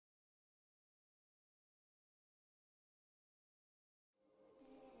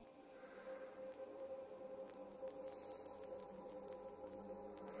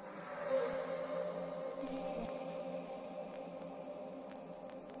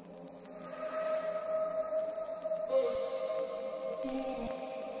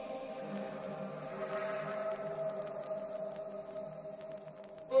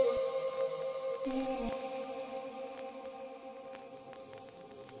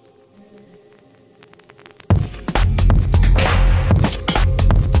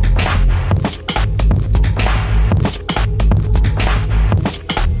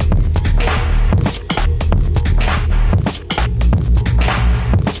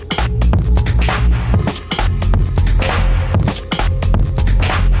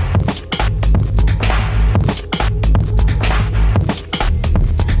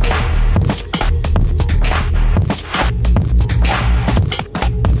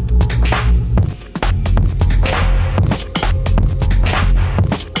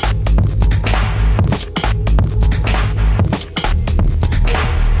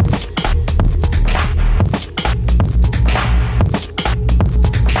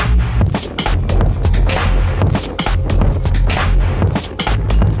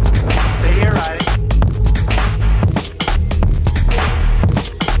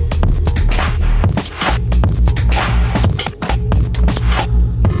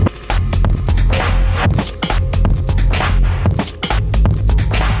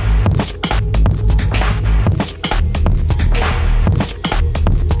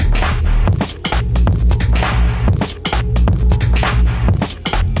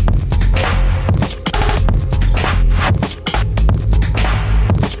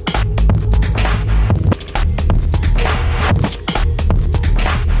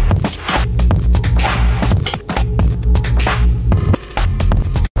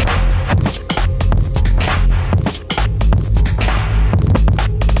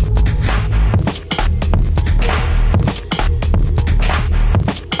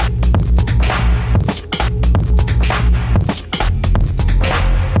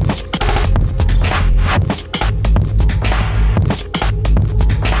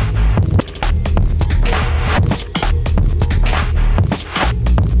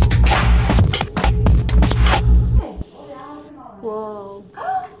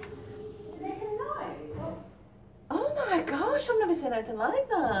my gosh, I've never seen anything like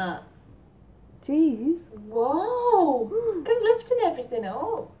that. Jeez. Whoa. Good lifting everything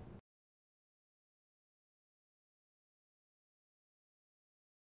up.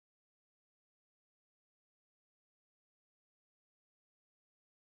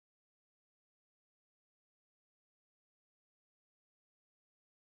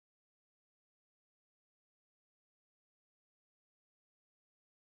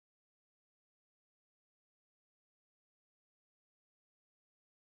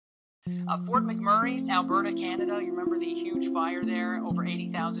 Fort McMurray, Alberta, Canada. You remember the huge fire there? Over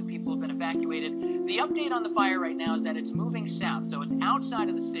 80,000 people have been evacuated. The update on the fire right now is that it's moving south, so it's outside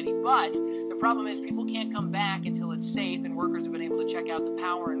of the city. But the problem is people can't come back until it's safe and workers have been able to check out the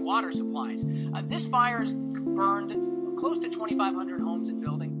power and water supplies. This fire has burned close to 2,500 homes and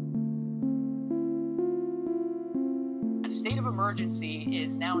buildings. A state of emergency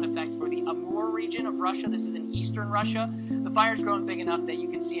is now in effect for the Amur region of Russia. This is in eastern Russia. The fire's grown big enough that you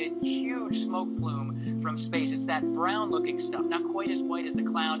can see a huge smoke plume from space. It's that brown-looking stuff, not quite as white as the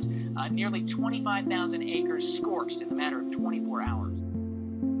clouds. Nearly 25,000 acres scorched in a matter of 24 hours.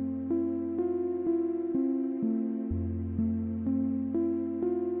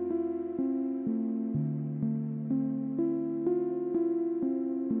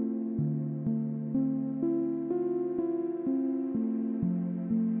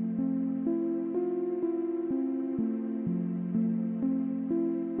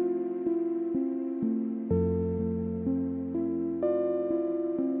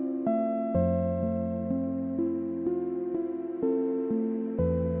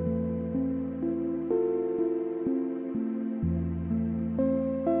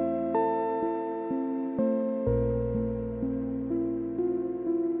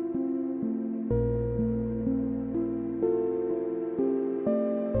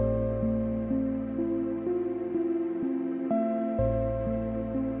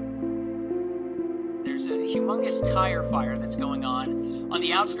 Humongous tire fire that's going on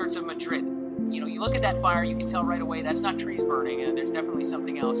the outskirts of Madrid. You know, you look at that fire, you can tell right away that's not trees burning, and there's definitely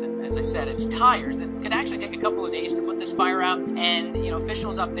something else. And as I said, it's tires. It could actually take a couple of days to put this fire out, and you know,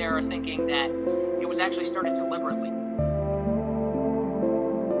 officials up there are thinking that it was actually started deliberately.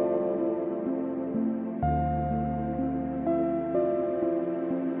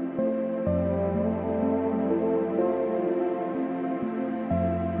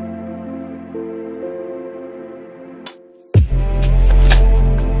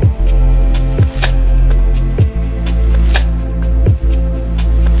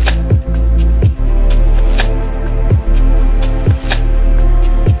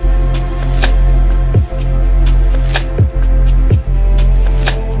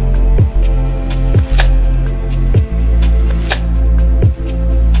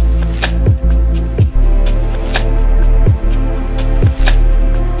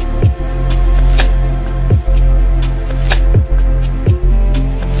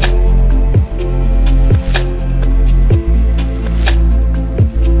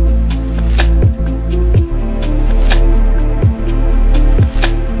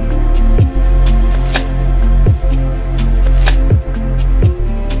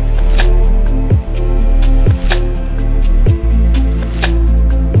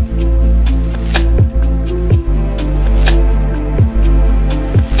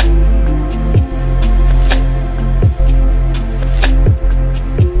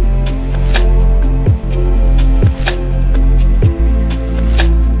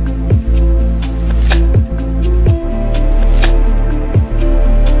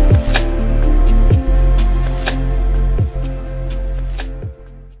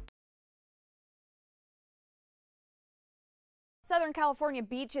 Southern California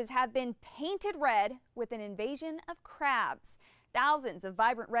beaches have been painted red with an invasion of crabs. Thousands of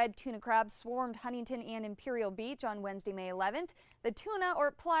vibrant red tuna crabs swarmed Huntington and Imperial Beach on Wednesday, May 11th. The tuna,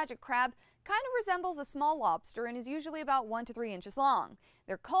 or pelagic crab, kind of resembles a small lobster and is usually about 1 to 3 inches long.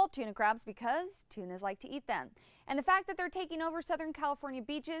 They're called tuna crabs because tunas like to eat them. And the fact that they're taking over Southern California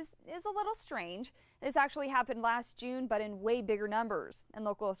beaches is a little strange. This actually happened last June, but in way bigger numbers. And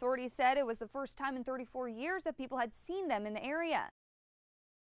local authorities said it was the first time in 34 years that people had seen them in the area.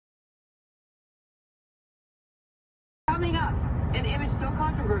 Coming up, an image so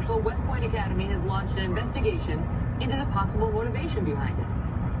controversial, West Point Academy has launched an investigation into the possible motivation behind it.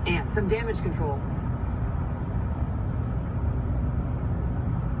 And some damage control.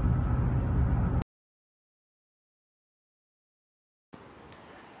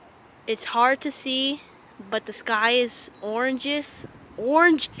 It's hard to see, but the sky is orangish,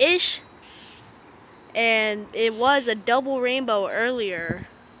 and it was a double rainbow earlier,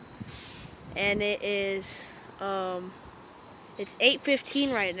 and it is It's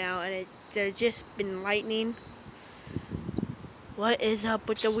 8:15 right now, and there's just been lightning. What is up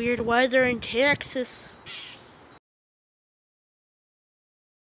with the weird weather in Texas?